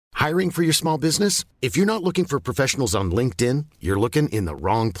Hiring for your small business? If you're not looking for professionals on LinkedIn, you're looking in the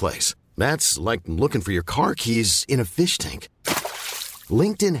wrong place. That's like looking for your car keys in a fish tank.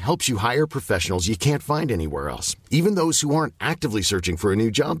 LinkedIn helps you hire professionals you can't find anywhere else, even those who aren't actively searching for a new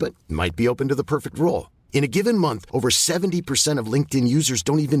job but might be open to the perfect role. In a given month, over 70% of LinkedIn users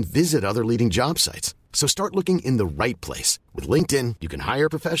don't even visit other leading job sites. So start looking in the right place. With LinkedIn, you can hire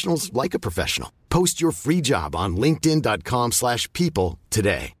professionals like a professional. Post your free job on linkedin.com/people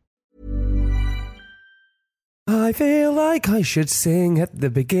today. I feel like I should sing at the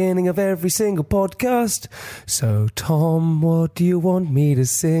beginning of every single podcast. So, Tom, what do you want me to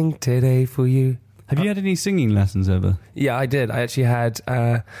sing today for you? Have you had any singing lessons ever? Yeah, I did. I actually had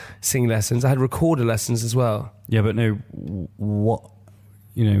singing lessons. I had recorder lessons as well. Yeah, but no, what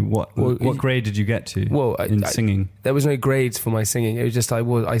grade did you get to in singing? There was no grades for my singing. It was just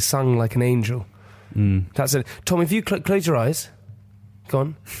I sung like an angel. That's it. Tom, if you close your eyes. Go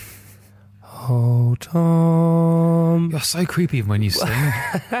on. Oh, Tom. You're so creepy when you sing.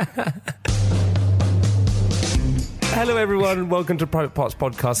 Hello everyone, welcome to Private Parts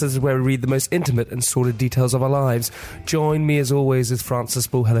Podcast. This is where we read the most intimate and sordid details of our lives. Join me as always is Francis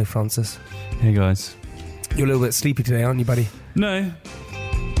Bull. Hello Francis. Hey guys. You're a little bit sleepy today, aren't you, buddy? No.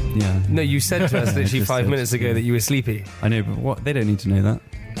 Yeah. No, you said to us literally 5 minutes ago that you were sleepy. I know, but what? They don't need to know that.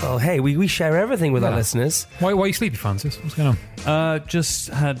 Well, hey, we share everything with our listeners. Why are you sleepy, Francis? What's going on? Just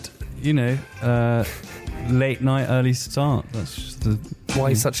had, late night, early start. That's just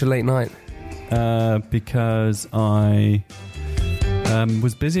Why such a late night? Because I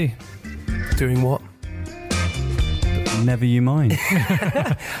was busy. Doing what? Never you mind.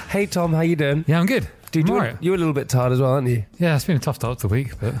 Hey Tom, how you doing? Yeah, I'm good. Dude, I'm you're a little bit tired as well, aren't you? Yeah, it's been a tough start to the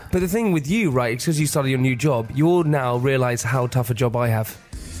week. But the thing with you, right, because you started your new job, you'll now realise how tough a job I have.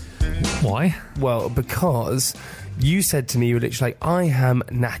 Why? Well, because you said to me, you were literally like, I am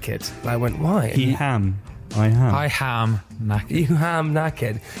knackered. And I went, why? I ham knackered. You ham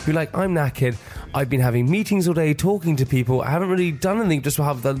knackered. You're like, I'm knackered. I've been having meetings all day, talking to people. I haven't really done anything, just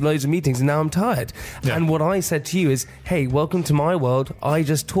have loads of meetings, and now I'm tired. Yeah. And what I said to you is, hey, welcome to my world. I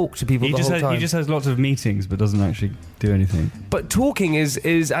just talk to people the whole time. He just has lots of meetings, but doesn't actually do anything. But talking is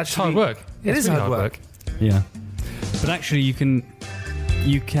actually... It's hard work. It is hard work. Yeah. But actually, you can...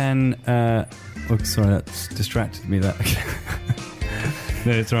 oh, sorry, that's distracted me, that.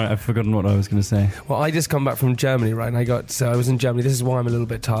 No, it's all right. I've forgotten what I was going to say. Well, I just come back from Germany, right? And I was in Germany. This is why I'm a little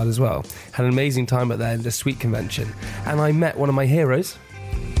bit tired as well. Had an amazing time at the Sweet Convention. And I met one of my heroes.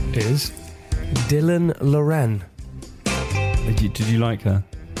 Is? Dylan Loren. Did you like her?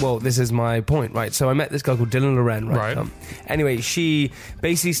 Well, this is my point, right? So I met this guy called Dylan Loren, right? Anyway, she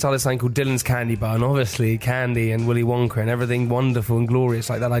basically started something called Dylan's Candy Bar, and obviously candy and Willy Wonka and everything wonderful and glorious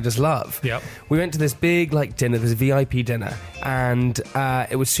like that I just love. Yep. We went to this big dinner, this VIP dinner, and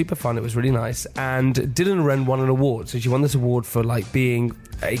it was super fun. It was really nice. And Dylan Loren won an award. So she won this award for being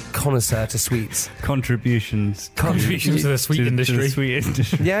a connoisseur to sweets. Contributions to the sweet industry.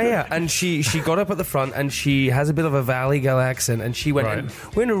 Yeah. And she got up at the front, and she has a bit of a Valley Girl accent, and she went,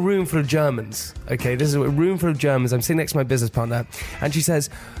 we're in a room full of Germans. Okay, this is a room full of Germans. I'm sitting next to my business partner, and she says,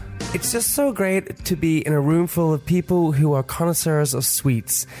 it's just so great to be in a room full of people who are connoisseurs of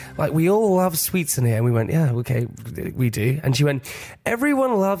sweets. Like, we all love sweets in here. And we went, yeah, okay, we do. And she went,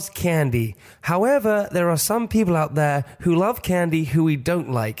 everyone loves candy. However, there are some people out there who love candy who we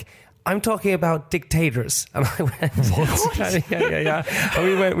don't like. I'm talking about dictators. And I went, what? Yeah.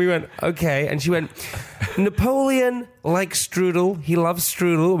 And we went, okay. And she went, Napoleon likes strudel. He loves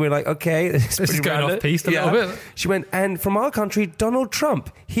strudel. And we're like, okay. This is going off piste a little bit. She went, and from our country, Donald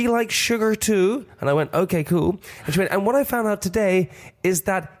Trump, he likes sugar too. And I went, okay, cool. And she went, and what I found out today is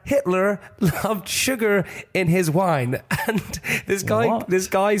that Hitler loved sugar in his wine. And this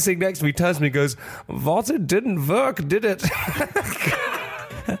guy sitting next to me turns to me and goes, what? It didn't work, did it?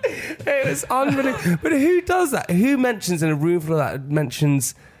 It was unbelievable. But who does that? Who mentions in a room full of that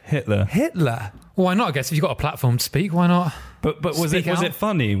mentions Hitler? Why not? I guess if you've got a platform to speak, why not? But was it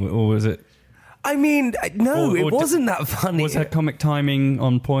funny, or was it? I mean, no, it wasn't that funny. Was her comic timing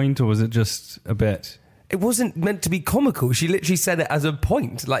on point, or was it just a bit? It wasn't meant to be comical. She literally said it as a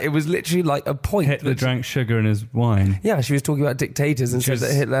point. Like, it was literally like a point. Hitler drank sugar in his wine. Yeah, she was talking about dictators and said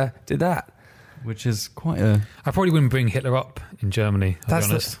that Hitler did that. Which is quite a... I probably wouldn't bring Hitler up in Germany, I'll be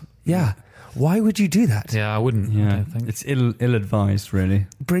honest. Yeah. Why would you do that? Yeah, I wouldn't. Yeah, I don't think. It's ill-advised, really.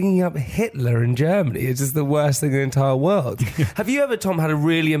 Bringing up Hitler in Germany is just the worst thing in the entire world. Have you ever, Tom, had a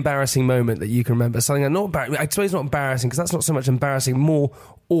really embarrassing moment that you can remember? Something that I suppose not embarrassing, because that's not so much embarrassing, more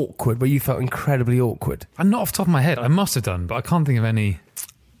awkward, where you felt incredibly awkward? I'm not off the top of my head. I must have done, but I can't think of any.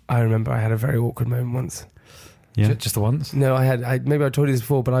 I remember I had a very awkward moment once. Yeah. Just the once? No, maybe I told you this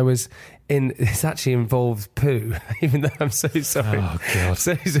before, but I was in. This actually involves poo, even though I'm so sorry. Oh, God.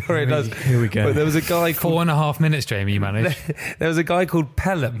 So sorry, it does. Here we go. But there was a guy called 4.5 minutes, Jamie, you managed. There was a guy called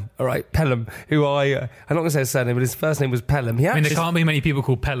Pelham, all right, Pelham, who I'm not going to say his surname, but his first name was Pelham. There can't be many people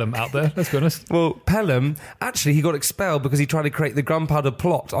called Pelham out there, let's be honest. Well, Pelham, actually, he got expelled because he tried to create the gunpowder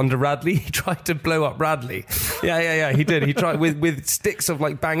plot under Radley. He tried to blow up Radley. Yeah, he did. He tried with sticks of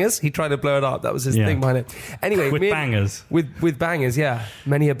like bangers. He tried to blow it up. That was his thing behind it. Anyway, with bangers. With bangers, yeah.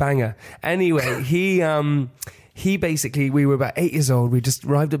 Many a banger. Anyway, he basically, we were about 8 years old. We just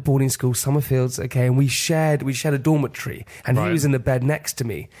arrived at boarding school, Summerfields, okay, and we shared a dormitory, and he was in the bed next to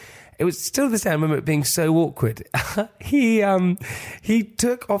me. It was still this day, I remember it being so awkward. He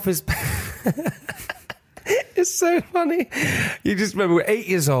took off his... It's so funny. You just remember we're 8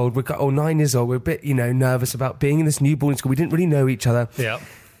 years old, 9 years old. We're a bit, nervous about being in this new boarding school. We didn't really know each other. Yeah.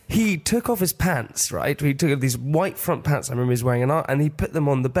 He took off his pants, right? He took these white front pants I remember he was wearing, and he put them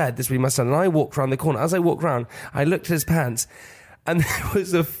on the bed. This was my son. And I walked around the corner. As I walked around, I looked at his pants, and there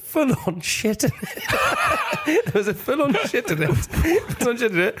was a full-on shit in it. There was a full-on shit in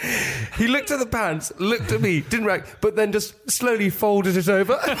it. He looked at the pants, looked at me, didn't react, but then just slowly folded it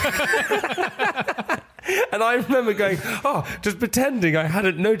over. And I remember going, just pretending I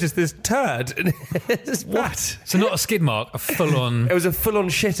hadn't noticed this turd. What? So not a skid mark, a full-on... It was a full-on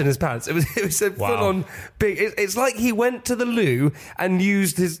shit in his pants. It was a full-on big... It's like he went to the loo and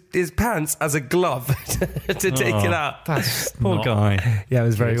used his pants as a glove to take it out. That's poor guy. Yeah, it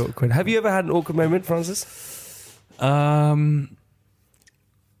was very awkward. Have you ever had an awkward moment, Francis? No,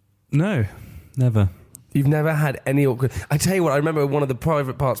 never. You've never had any awkward... I tell you what, I remember one of the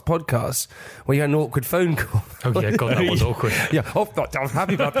Private Parts podcasts where you had an awkward phone call. Oh, yeah, God, that was awkward. Yeah, I was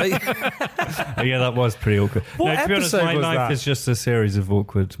happy about that. Yeah, that was pretty awkward. What to be honest, my life is just a series of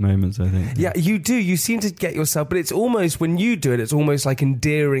awkward moments, I think. Yeah, you do. You seem to get yourself... But it's almost, when you do it, it's almost like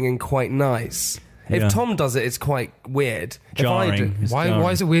endearing and quite nice. Yeah. If Tom does it, it's quite weird. Jarring.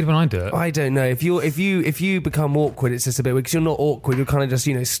 Why is it weird when I do it? I don't know. If you become awkward, it's just a bit weird. Because you're not awkward. You're kind of just,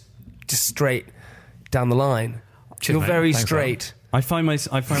 just straight down the line. Cheers, you're mate. very Thanks, straight. I find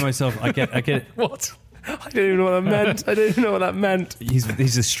myself. I get. What? I don't even know what that meant.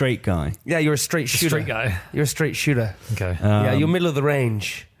 He's a straight guy. Yeah, you're a straight shooter. Straight guy. You're a straight shooter. Okay. Yeah, you're middle of the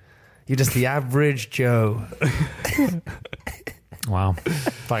range. You're just the average Joe. Wow.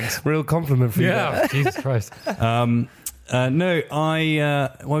 Thanks. Real compliment for you. Yeah. Jesus Christ. No,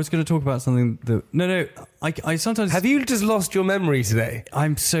 I was going to talk about something that... No, I sometimes... Have you just lost your memory today?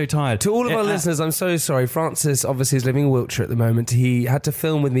 I'm so tired. To all of our listeners, I'm so sorry. Francis obviously is living in Wiltshire at the moment. He had to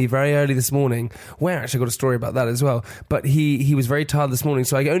film with me very early this morning. Where I actually got a story about that as well. But he was very tired this morning,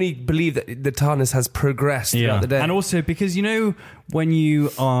 so I only believe that the tiredness has progressed throughout the day. And also because, when you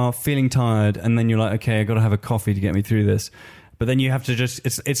are feeling tired and then you're like, okay, I've got to have a coffee to get me through this. But then you have to just...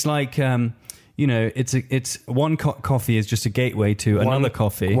 It's like... it's one coffee is just a gateway to another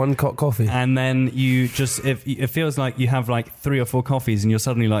coffee. One coffee. And then you just, it feels like you have like 3 or 4 coffees and you're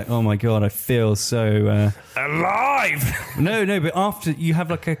suddenly like, oh my God, I feel so... alive! No, but after you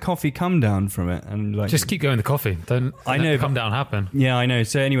have like a coffee come down from it and like... Just keep going the coffee. Don't let come down happen. Yeah, I know.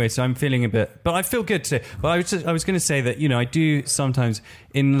 So anyway, I'm feeling a bit... But I feel good today. But I was going to say that, I do sometimes,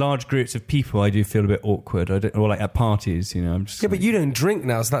 in large groups of people, I do feel a bit awkward. Or like at parties, I'm just... Yeah, but you don't drink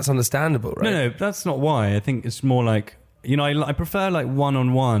now, so that's understandable, right? No, that's not why. I think it's more like, I prefer like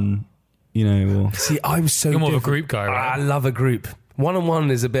one-on-one, or... See, I'm so You're more of a different. group guy, right? I love a group.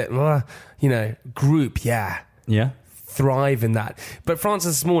 One-on-one is a bit, group, yeah. Yeah? Thrive in that. But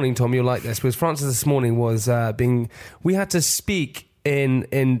Francis this morning, Tom, you'll like this, because Francis this morning was we had to speak in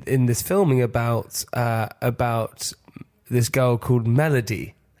this filming about this girl called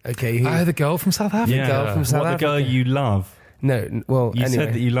Melody. Okay. The girl from South Africa. Yeah. Girl from South the girl Africa. you love. No, well, You anyway.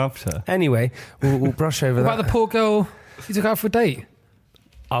 said that you loved her. Anyway, we'll brush over What that. about the poor girl you took out for a date?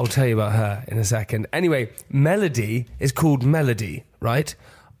 I'll tell you about her in a second. Anyway, Melody is called Melody, right?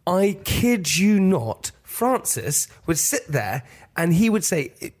 I kid you not, Francis would sit there and he would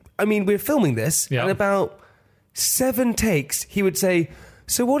say, we're filming this, and about 7 takes, he would say,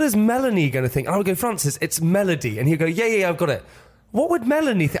 so what is Melanie going to think? And I would go, Francis, it's Melody. And he'd go, yeah, I've got it. What would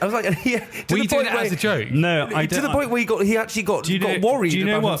Melanie think? I was like, were you doing it as a joke? No, I don't. To the point where he actually got worried. Do you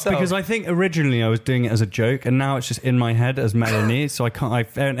know about what? himself. Because I think originally I was doing it as a joke, and now it's just in my head as Melanie. So I can't.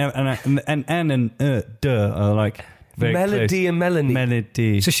 And are like very Melody close. and Melanie.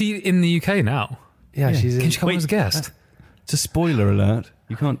 Melody. So she in the UK now? Yeah, she's in. Can she come on as a guest? It's a spoiler alert.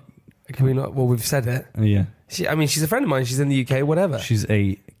 You can't. Can we not? Well, we've said it. Oh, yeah. She's a friend of mine. She's in the UK. Whatever. She's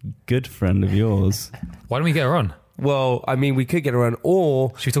a good friend of yours. Why don't we get her on? Well, I mean, we could get around,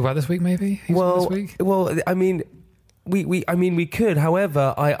 or Should we talk about this week, maybe? well, this week? well, I mean, we could.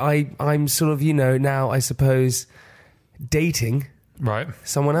 However, I'm sort of, now I suppose dating Right.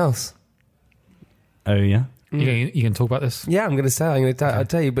 someone else. Oh yeah. You can talk about this? Yeah, I'm going to say, I'll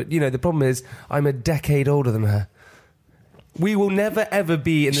tell you, but the problem is I'm a decade older than her. We will never ever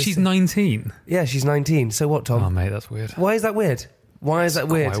be in the She's 19. Yeah, she's 19. So what, Tom? Oh, mate, that's weird. Why is that weird? Why is that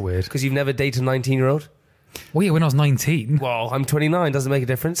weird? quite weird. Because you've never dated a 19-year-old? Well, yeah, when I was 19. Well, I'm 29. Doesn't make a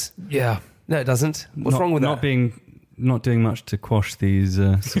difference. Yeah. No, it doesn't. What's wrong with that? Not doing much to quash these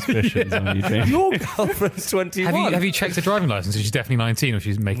suspicions on you, James. Your girlfriend's 21. Have you checked her driving license? She's definitely 19 or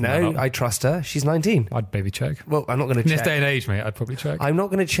she's making that No, up? I trust her. She's 19. I'd maybe check. Well, I'm not going to In this check. day and age, mate, I'd probably check. I'm not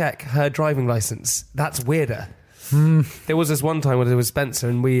going to check her driving license. That's weirder. There was this one time when there was Spencer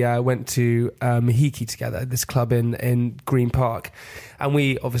and we went to Mahiki together, this club in Green Park, and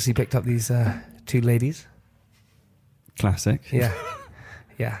we obviously picked up these two ladies. Classic. Yeah,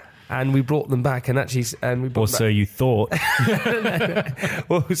 yeah. And we brought them back, and actually, we brought Or them so you thought. back.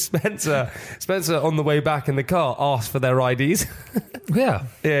 Well, Spencer on the way back in the car asked for their IDs. Yeah.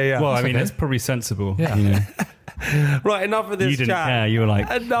 Yeah. Well, I mean, okay. it's probably sensible. Yeah. You know. Right, enough of this You didn't chat. care. You were like,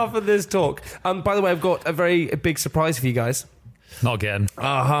 Enough of this talk. By the way, I've got a very big surprise for you guys. Not again.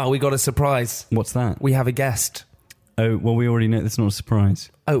 Aha, we got a surprise. what's that? We have a guest. Oh, well, we already know. That's not a surprise.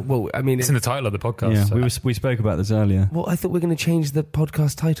 Oh, well, I mean... It's in the title of the podcast. Yeah, so- we spoke about this earlier. Well, I thought we were going to change the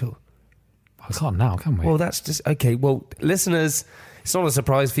podcast title. I can't now, can we? Well, that's just... Okay, well, listeners, it's not a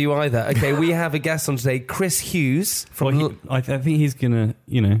surprise for you either. Okay, we have a guest on today, Chris Hughes from... Well, I think he's gonna,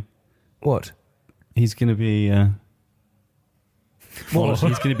 What? he's gonna be. Well,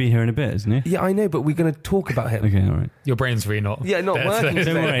 he's gonna be here in a bit, isn't he? Yeah, I know, but we're going to talk about him. Okay, all right. Your brain's really not. Yeah, not there working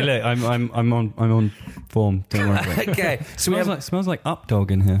today. Don't worry. Look, I'm on form. Don't worry. About it. Okay, so we have... Smells like Updog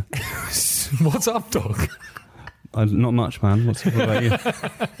in here. What's up, dog? Not much, man. What about you?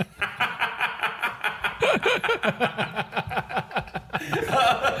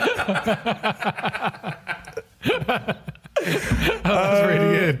 That was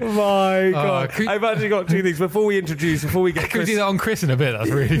really good. My God. could- I've actually got two things. Before we get Could we Chris... do that on Chris in a bit? That's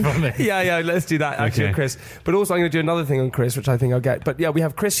really funny. Yeah, let's do that, actually, Okay. Chris. But also, I'm going to do another thing on Chris, which I think I'll get. But yeah, we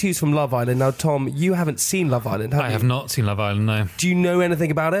have Chris Hughes from Love Island. Now, Tom, you haven't seen Love Island, have I you? have not seen Love Island, no. Do you know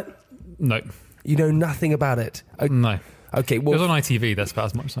anything about it? No. You know nothing about it. No. Okay, It was well, on ITV, that's about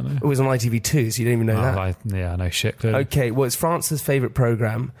as much as I know. it was on ITV2, so you don't even know that. I know shit, clearly. Okay, well, it's France's favourite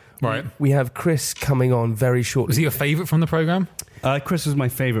programme. Right. We have Chris coming on very shortly. Was he your favourite from the programme? Chris was my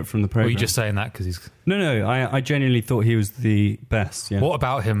favourite from the Or program. were you just saying that because he's... No. I genuinely thought he was the best. Yeah. What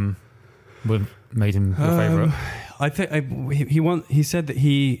about him made him your favourite? I think he said that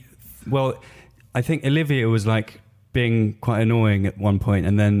he. Well, I think Olivia was like being quite annoying at one point,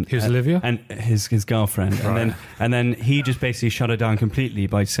 and then Who's Olivia? and his girlfriend, Right. and then he just basically shut her down completely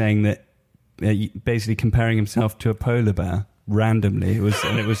by saying that, basically comparing himself to a polar bear randomly. It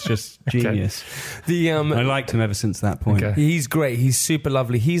was just genius. The I liked him ever since that point. Okay. He's great. He's super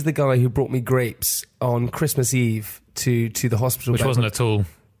lovely. He's the guy who brought me grapes on Christmas Eve to the hospital. Which bed. wasn't at all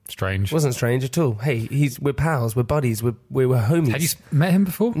strange. Wasn't strange at all. Hey, we're pals, we're buddies, we were homies. Had you met him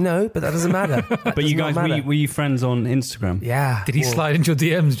before? No, but that doesn't matter. That But does you not guys, matter. were you friends on Instagram? Yeah. Did he Well, slide into your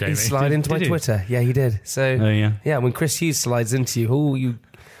DMs, Jamie? He slid into my did he? Twitter. Yeah, he did. So Oh yeah. yeah, when Chris Hughes slides into you,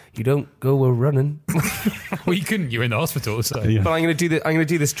 you don't go running. Well, you couldn't. You were in the hospital, so... Yeah. But I'm going to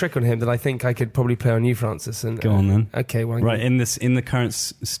do this trick on him that I think I could probably play on you, Francis. And Go on then. Okay, well, I'm Right gonna- in the current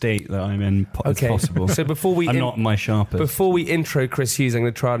state that I'm in, Okay. as possible. So before we I'm not my sharpest. Before we intro Chris Hughes, I'm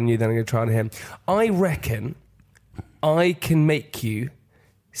going to try it on you, then I'm going to try it on him. I reckon I can make you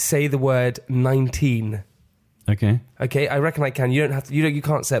say the word 19. Okay. Okay, I reckon I can. You don't have to. You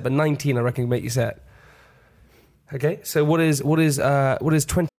can't say it, but 19, I reckon, can make you say it. Okay, so what is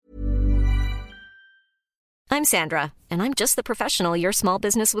 20? I'm Sandra, and I'm just the professional your small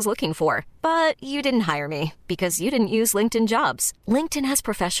business was looking for. But you didn't hire me because you didn't use LinkedIn Jobs. LinkedIn has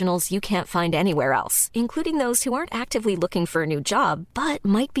professionals you can't find anywhere else, including those who aren't actively looking for a new job, but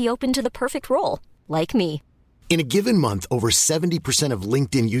might be open to the perfect role, like me. In a given month, over 70% of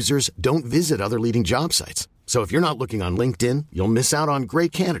LinkedIn users don't visit other leading job sites. So if you're not looking on LinkedIn, you'll miss out on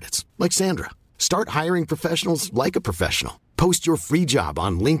great candidates like Sandra. Start hiring professionals like a professional. Post your free job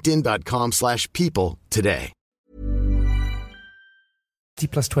on linkedin.com/people today. 30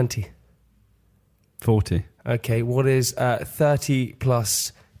 plus 20. 40. Okay, what is 30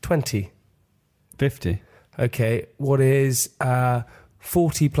 plus 20? 50. Okay, what is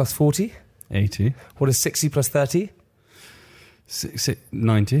 40 plus 40? 80. What is 60 plus 30?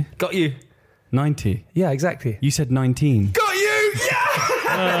 90. Got you. 90. Yeah, exactly. You said 19. Got you!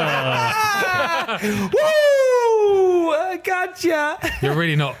 Yeah! Woo! gotcha. You're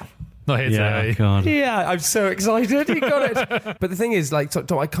really not here today. God. Yeah, I'm so excited. You got it. But the thing is, like,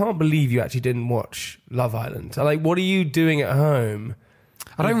 Tom, I can't believe you actually didn't watch Love Island. Like, what are you doing at home?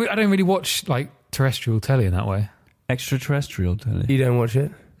 I don't really watch like terrestrial telly in that way. Extraterrestrial telly. You don't watch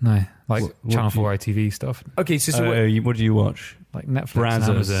it? No, like What Channel do you- 4 ITV stuff, Oh, Okay, so what do you watch? like Netflix, and Brazzers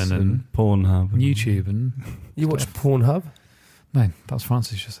Amazon, and Pornhub. YouTube, and you watch Pornhub? no, that was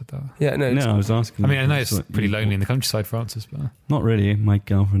Francis just said that. Yeah, no. No, I was asking. I mean, I know it's what pretty you- lonely in the countryside, Francis, but Not really. My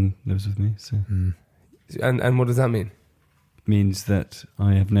girlfriend lives with me, so And what does that mean? means that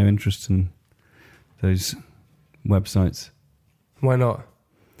I have no interest in those websites Why not?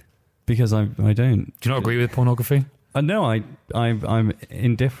 because I don't. do you not agree with pornography? No, I'm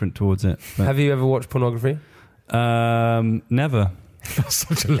indifferent towards it. But, Have you ever watched pornography? never. That's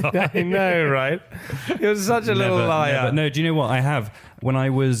such a lie. I know, right? You're such a little Never, liar. never. No, do you know what I have? When I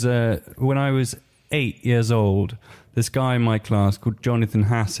was 8 years old, this guy in my class called Jonathan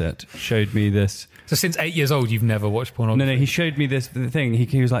Hassett showed me this. So since 8 years old, you've never watched pornography? No, he showed me this thing.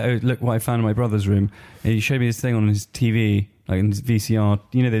 He was like, "Oh, look what I found in my brother's room." And he showed me this thing on his TV, like in his VCR.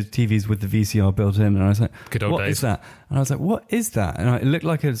 You know, those TVs with the VCR built in. And I was like, Good old "What days. is that?" And I was like, "What is that?" And it looked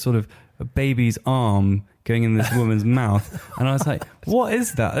like a sort of a baby's arm going in this woman's mouth. And I was like, "What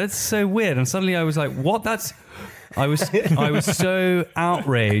is that? That's so weird." And suddenly I was like, "What? That's." I was so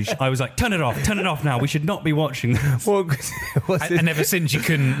outraged. I was like, turn it off now. We should not be watching this. What's And ever since you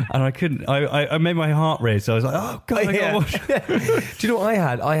couldn't. And I couldn't. I made my heart race. I was like, oh god, I gotta watch. Do you know what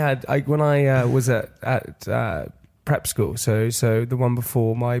I had? When I was at prep school, so the one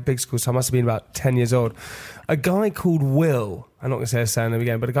before my big school, so I must have been about 10 years old. A guy called Will. I'm not going to say his surname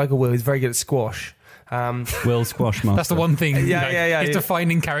again, but a guy called Will. He's very good at squash. Will Squash Master. That's the one thing. Yeah. His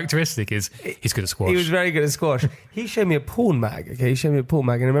defining characteristic is he's good at squash. He was very good at squash. He showed me a porn mag. Okay, he showed me a porn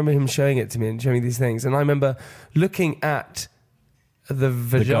mag, and I remember him showing it to me and showing me these things. And I remember looking at the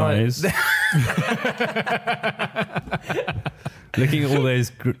vagina. guys. Looking at all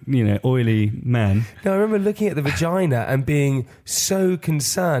those, oily men. No, I remember looking at the vagina and being so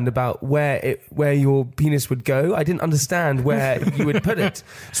concerned about where your penis would go. I didn't understand where you would put it.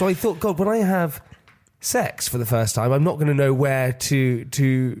 So I thought, God, when I have sex for the first time, I'm not going to know where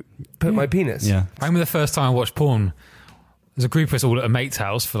to put my penis. Yeah. I remember the first time I watched porn. There's a group of us all at a mate's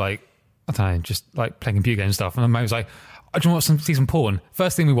house for like, I don't know, just like playing computer games and stuff. And my mate was like, I just want to see some porn.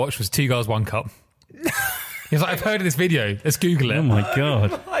 First thing we watched was 2 Girls, 1 Cup. He was like, I've heard of this video. Let's Google it. Oh my god.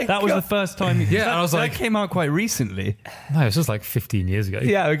 That was the first time. Yeah, and I was like- that came out quite recently. No, it was just like 15 years ago.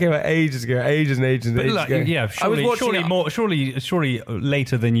 Yeah, okay, well, ages ago, ages But ago. like, yeah, I was watching it. surely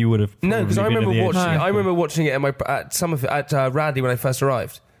later than you would have. No, because I probably been remember at the age. watching. I remember watching it at Radley when I first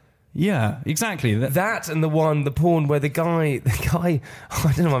arrived. Yeah, exactly. That and the porn where the guy, I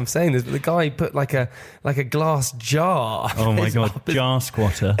don't know why I'm saying this, but the guy put like a glass jar. Oh my god, jar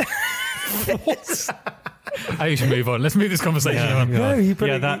squatter. I think we should move on. Let's move this conversation on. No, he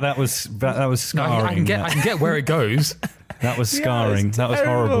put that was No, scarring. I can get where it goes. That was scarring. it's That was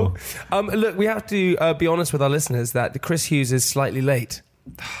terrible. horrible. Look, we have to be honest with our listeners that Chris Hughes is slightly late.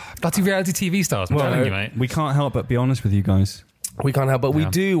 Bloody reality TV stars. I'm telling you, mate. We can't help but be honest with you guys. We can't help, but we Yeah.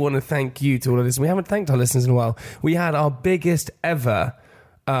 do want to thank you to all of this. We haven't thanked our listeners in a while. We had our biggest ever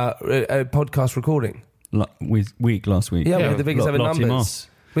podcast recording. Week last week. Yeah, we had the biggest ever Lottie numbers. Moss.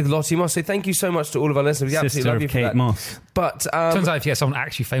 With Lottie Moss. So thank you so much to all of our listeners. We Sister absolutely love of you for Kate that. Moss. But Turns out if you get someone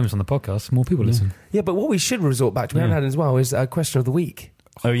actually famous on the podcast, more people listen. yeah, but what we should resort back to, we haven't had it as well, is a question of the week.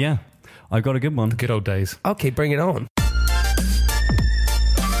 Oh yeah, I've got a good one. Good old days. Okay, bring it on.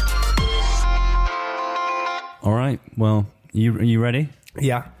 All right. Well, are you ready?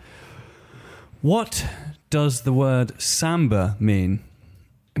 Yeah. What does the word samba mean?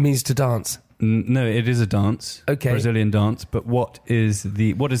 It means to dance. No, it is a dance. Okay. Brazilian dance. But what does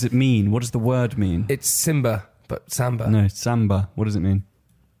it mean? What does the word mean? It's Simba, but Samba. No, samba. What does it mean?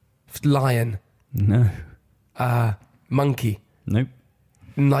 Lion. No. Monkey. Nope.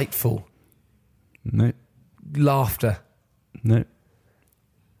 Nightfall. Nope. Laughter. Nope.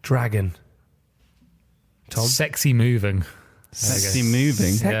 Dragon. Tom? Sexy moving. Sexy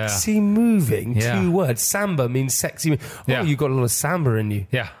moving. Sexy moving. Yeah. 2 words. Samba means sexy. Oh, Yeah. you've got a lot of samba in you.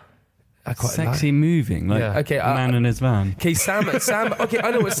 Yeah. I quite Sexy moving. Like Yeah. Okay, man in his van. Okay, samba. Okay,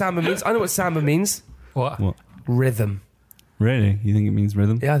 I know what samba means. What? What? Rhythm. Really? You think it means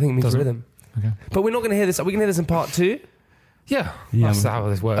rhythm? Yeah, I think it means Doesn't- rhythm. Okay. But we're not going to hear this. Are we going to hear this in part 2? Yeah. Yeah, That's well- how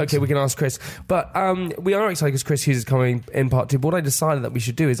this works. Okay, we can ask Chris. But we are excited because Chris Hughes is coming in part 2. But what I decided that we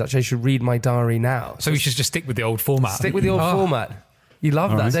should do is actually I should read my diary now. So we should just stick with the old format. Stick with the old Oh, format. You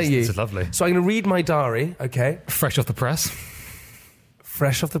love that, right. don't you? This is lovely. So I'm going to read my diary, okay? Fresh off the press.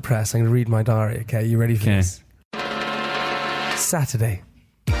 Fresh off the press, I'm going to read my diary, okay? You ready for Okay. this? Saturday.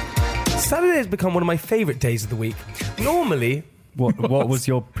 Saturday has become one of my favourite days of the week. Normally... What was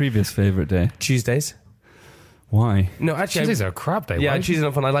your previous favourite day? Tuesdays. Why? No, actually... Tuesdays are a crap day. Yeah, why? Tuesdays are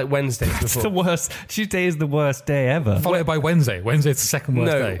not fun. I like Wednesdays It's before. the worst. Tuesday is the worst day ever. Followed by Wednesday. Wednesday's the second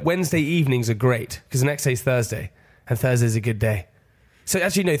worst No, day. Wednesday evenings are great because the next day's Thursday, and Thursday's a good day. So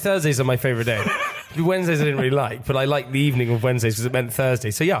actually, no, Thursdays are my favourite day. Wednesdays I didn't really like, but I like the evening of Wednesdays because it meant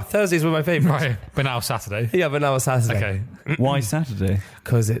Thursday. So yeah, Thursdays were my favourites. Right, but now Saturday. Yeah, but now it's Saturday. Okay. Why Saturday?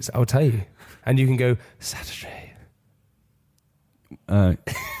 Because it's, I'll tell you. And you can go, Saturday.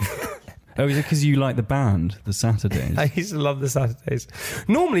 Oh, is it because you like the band, the Saturdays? I used to love the Saturdays.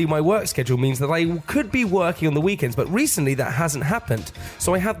 Normally, my work schedule means that I could be working on the weekends, but recently that hasn't happened.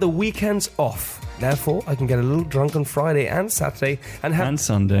 So I have the weekends off. Therefore, I can get a little drunk on Friday and Saturday and have... And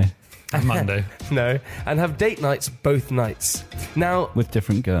Sunday. And Monday. No, and have date nights both nights. Now... With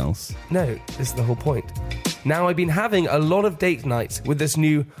different girls. No, this is the whole point. Now, I've been having a lot of date nights with this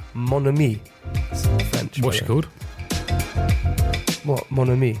new Mon Ami. It's French. What's she called? What? Mon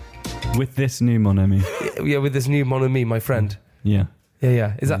Ami? With this new Mon Ami. Yeah, with this new Mon Ami, my friend. Yeah.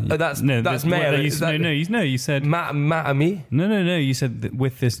 Yeah. Is that... Oh, that's Mayo. Is that, you said... Ma Ami? No, you said that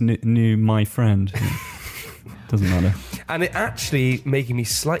with this new my friend. Doesn't matter. And it actually making me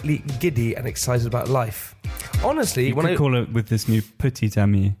slightly giddy and excited about life. Honestly, You when could I... call it with this new petite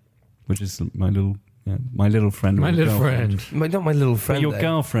amie, which is my little friend. My or little girlfriend. friend. Not my little But friend, your though.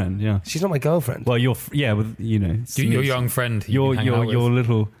 girlfriend, yeah. She's not my girlfriend. Well, with Your young friend. who your you hang out with.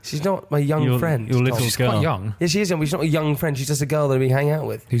 little She's not my young friend. your little Tom. She's girl quite young. Yeah, she is young, but she's not a young friend. She's just a girl that we hang out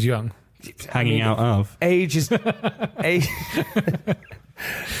with. Who's young? hanging out of. Age is... age...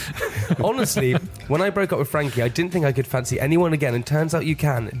 Honestly, when I broke up with Frankie, I didn't think I could fancy anyone again, and turns out you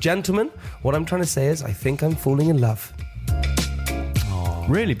can. Gentlemen, what I'm trying to say is I think I'm falling in love.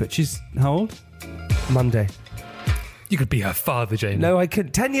 Really? But she's how old? Monday. You could be her father, Jamie. No, I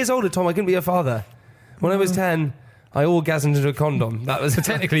couldn't. 10 years older, Tom, I couldn't be a father. When I was 10, I orgasmed into a condom. That was... So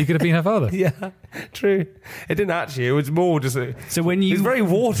technically, you could have been her father. Yeah, true. It didn't actually. It was more just... So when It you was very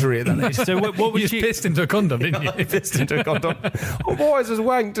watery at that age. so what You was just she? pissed into a condom, didn't you? I pissed into a condom. Oh, boys, I was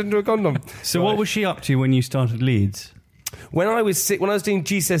wanked into a condom. So what was she up to when you started Leeds? When I was sick, when I was doing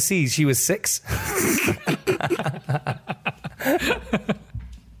GCSEs, she was 6.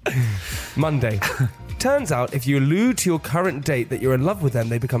 Monday. Turns out if you allude to your current date that you're in love with them,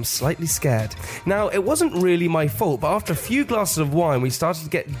 they become slightly scared. Now, it wasn't really my fault, but after a few glasses of wine, we started to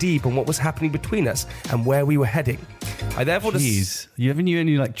get deep on what was happening between us and where we were heading. I therefore Jeez, haven't you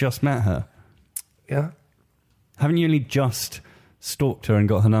only just met her? Yeah. Haven't you only just stalked her and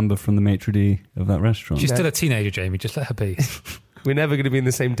got her number from the maitre d' of that restaurant? She's still a teenager, Jamie. Just let her be. We're never going to be in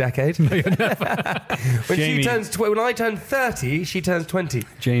the same decade. No, you're never. Jamie. When I turn 30, she turns 20.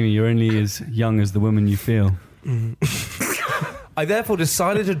 Jamie, you're only as young as the woman you feel. I therefore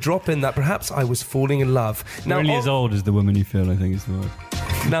decided to drop in that perhaps I was falling in love. You're only as old as the woman you feel, I think is the word.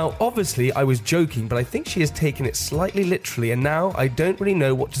 Now, obviously, I was joking, but I think she has taken it slightly literally, and now I don't really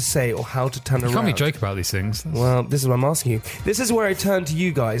know what to say or how to turn You around. can't be joking about these things. Well, this is what I'm asking you. This is where I turn to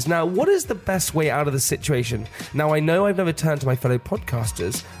you guys. Now, what is the best way out of the situation? Now, I know I've never turned to my fellow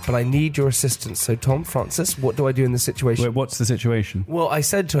podcasters, but I need your assistance. So, Tom, Francis, what do I do in this situation? Wait, what's the situation? Well, I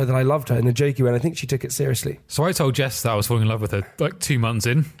said to her that I loved her in a jokey way, and I think she took it seriously. So I told Jess that I was falling in love with her like 2 months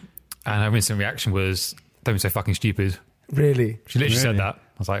in, and her instant reaction was, "Don't be so fucking stupid." Really? She literally said Really? that.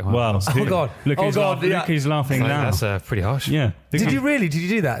 I was like, "Wow, Well, Oh, God. Look Oh, who's God, laughing, yeah. look who's laughing now. that's pretty harsh." Yeah. Did you really? Did you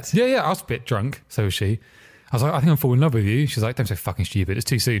do that? Yeah. I was a bit drunk. So was she. I was like, "I think I'm falling in love with you." She's like, "Don't be so fucking stupid. It's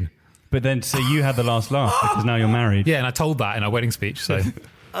too soon." But then, so you had the last laugh because now you're married. Yeah, and I told that in our wedding speech. So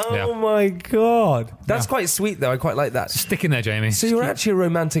Oh, yeah. my God. That's Yeah. quite sweet, though. I quite like that. Stick in there, Jamie. So you're actually a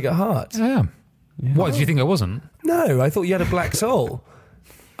romantic at heart? I am. What, did you think I wasn't? No, I thought you had a black soul.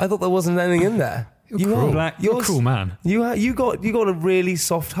 I thought there wasn't anything in there. You're cruel. Black- You're a yours- cruel man. You got a really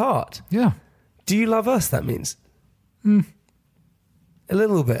soft heart. Yeah. Do you love us? That means a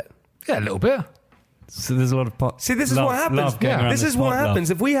little bit. Yeah, a little bit. So there's a lot of pot. See, this is love- what happens. love going Yeah. around This is pot what love. happens.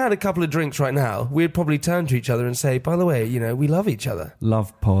 If we had a couple of drinks right now, we'd probably turn to each other and say, "By the way, we love each other."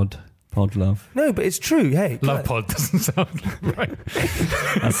 Love pod love. No, but it's true. Hey, Love pod doesn't sound right.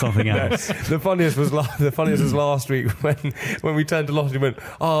 That's something else. The funniest was last week when we turned to Lottie and went,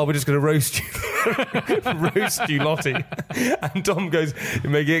 "Oh, we're just going to roast you, roast you, Lottie." And Tom goes,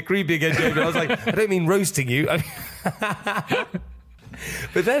 "You're making it creepy again, Jamie." I was like, "I don't mean roasting you."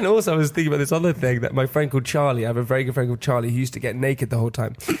 But then also I was thinking about this other thing that my friend called Charlie, I have a very good friend called Charlie who used to get naked the whole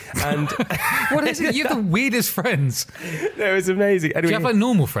time. And What is it? You have the weirdest friends. no, it's amazing. Anyway, Do you have like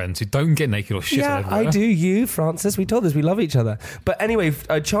normal friends who don't get naked or shit? yeah, everywhere? I do. You, Francis, we told us we love each other. But anyway,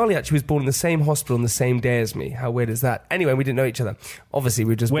 Charlie actually was born in the same hospital on the same day as me. How weird is that? Anyway, we didn't know each other. Obviously, we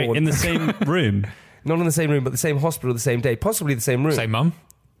were just Wait, born in the same room? not in the same room, but the same hospital, the same day, possibly the same room. Same mum.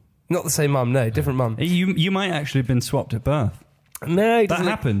 Not the same mum, no, different mum. You might actually have been swapped at birth. No, it That doesn't-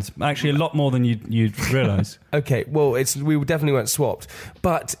 happens. Actually, a lot more than you'd realise. Okay, well, we definitely weren't swapped.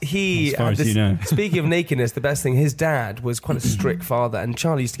 But he, As far had as this, you know. speaking of nakedness, the best thing, his dad was quite a strict father, and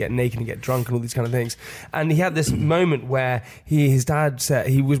Charlie used to get naked and get drunk and all these kind of things. And he had this moment where his dad said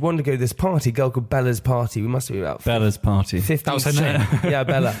he was wanting to go to this party, a girl called Bella's party. We must have been about Bella's party. 15. That was her name? Yeah,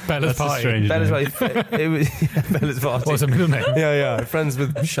 Bella. Bella's That's a party. strange Bella's name. party. It was Bella's party. What was her middle name? Yeah, friends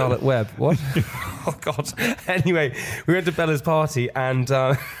with Charlotte Webb. What? Oh God. Anyway, we went to Bella's party and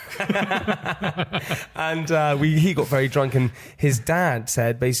he got very drunk, and his dad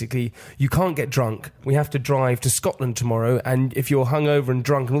said basically, you can't get drunk. We have to drive to Scotland tomorrow, and if you're hungover and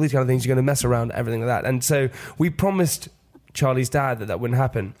drunk and all these kind of things, you're going to mess around, everything like that. And so we promised Charlie's dad that wouldn't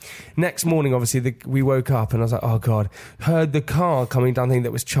happen. Next morning, obviously, we woke up and I was like, oh God, heard the car coming down, thinking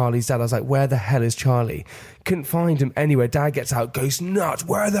that was Charlie's dad. I was like, where the hell is Charlie? Couldn't find him anywhere. Dad gets out, goes nuts.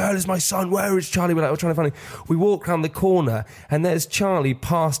 Where the hell is my son? Where is Charlie? We're trying to find him. We walk around the corner and there's Charlie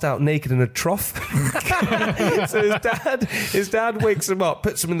passed out naked in a trough. So his dad wakes him up,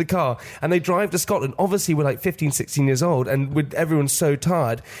 puts him in the car, and they drive to Scotland. Obviously, we're like 15, 16 years old, and everyone's so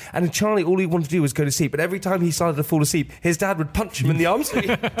tired. And Charlie, all he wanted to do was go to sleep. But every time he started to fall asleep, his dad would punch him in the arm, so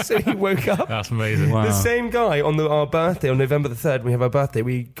he woke up. That's amazing. Wow. The same guy on our birthday, on November the 3rd, we have our birthday,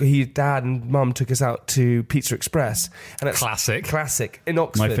 his dad and mum took us out to Pizza Express. And it's Classic in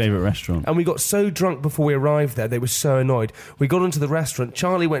Oxford. My favourite restaurant. And we got so drunk before we arrived there, they were so annoyed. We got into the restaurant,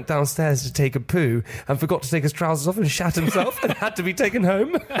 Charlie went downstairs to take a poo and forgot to take his trousers off and shat himself and had to be taken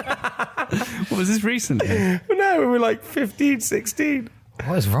home. What was this recently? No, we were like 15, 16.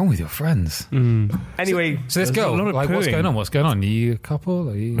 What is wrong with your friends? Anyway, So this There's girl, a lot of like, what's pooing. going on? What's going on? Are you a couple?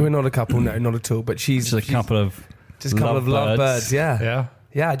 Are you? we're not a couple, no, not at all. But she's Just a couple of lovebirds, yeah. Yeah.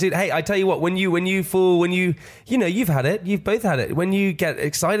 Yeah, dude. Hey, I tell you what. When you fall, you've had it. You've both had it. When you get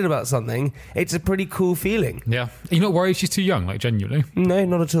excited about something, it's a pretty cool feeling. Yeah. Are you not worried she's too young, like genuinely? No,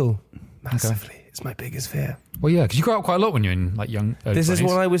 not at all. Massively, it's my biggest fear. Well, yeah, because you grow up quite a lot when you're in like young. Early This is 20s.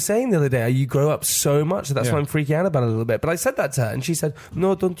 what I was saying the other day. You grow up so much, so that's Yeah. why I'm freaking out about it a little bit. But I said that to her, and she said,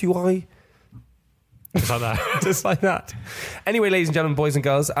 "No, don't you worry." Just like that. Just like that. Anyway, ladies and gentlemen, boys and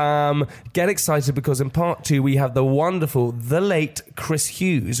girls, get excited because in part 2 we have the wonderful, the late Chris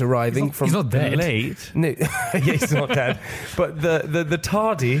Hughes arriving from. He's not dead. late. No, yeah, he's not dead. But the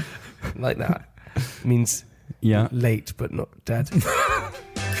tardy, like that, means Yeah. late but not dead.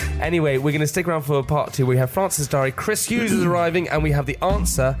 Anyway, we're going to stick around for part 2. We have Francis Diary, Chris Hughes is arriving, and we have the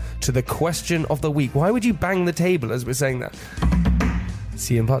answer to the question of the week. Why would you bang the table as we're saying that?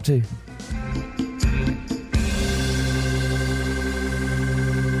 See you in part 2.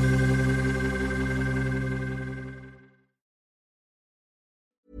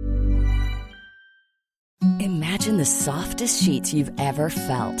 Imagine the softest sheets you've ever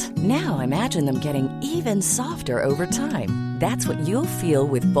felt. Now imagine them getting even softer over time. That's what you'll feel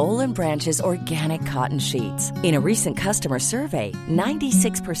with Boll & Branch's organic cotton sheets. In a recent customer survey,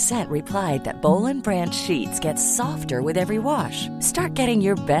 96% replied that Boll & Branch sheets get softer with every wash. Start getting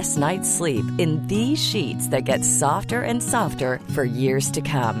your best night's sleep in these sheets that get softer and softer for years to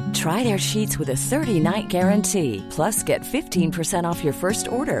come. Try their sheets with a 30-night guarantee. Plus, get 15% off your first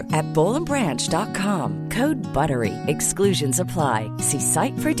order at bollandbranch.com. Code BUTTERY. Exclusions apply. See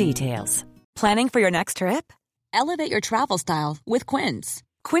site for details. Planning for your next trip? Elevate your travel style with Quince.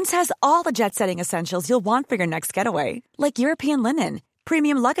 Quince has all the jet-setting essentials you'll want for your next getaway, like European linen,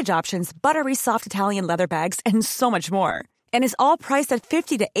 premium luggage options, buttery soft Italian leather bags, and so much more. And is all priced at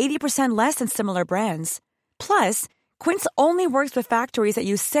 50 to 80% less than similar brands. Plus, Quince only works with factories that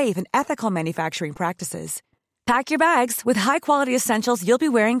use safe and ethical manufacturing practices. Pack your bags with high-quality essentials you'll be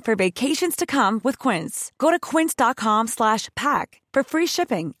wearing for vacations to come with Quince. Go to quince.com/pack for free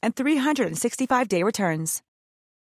shipping and 365-day returns.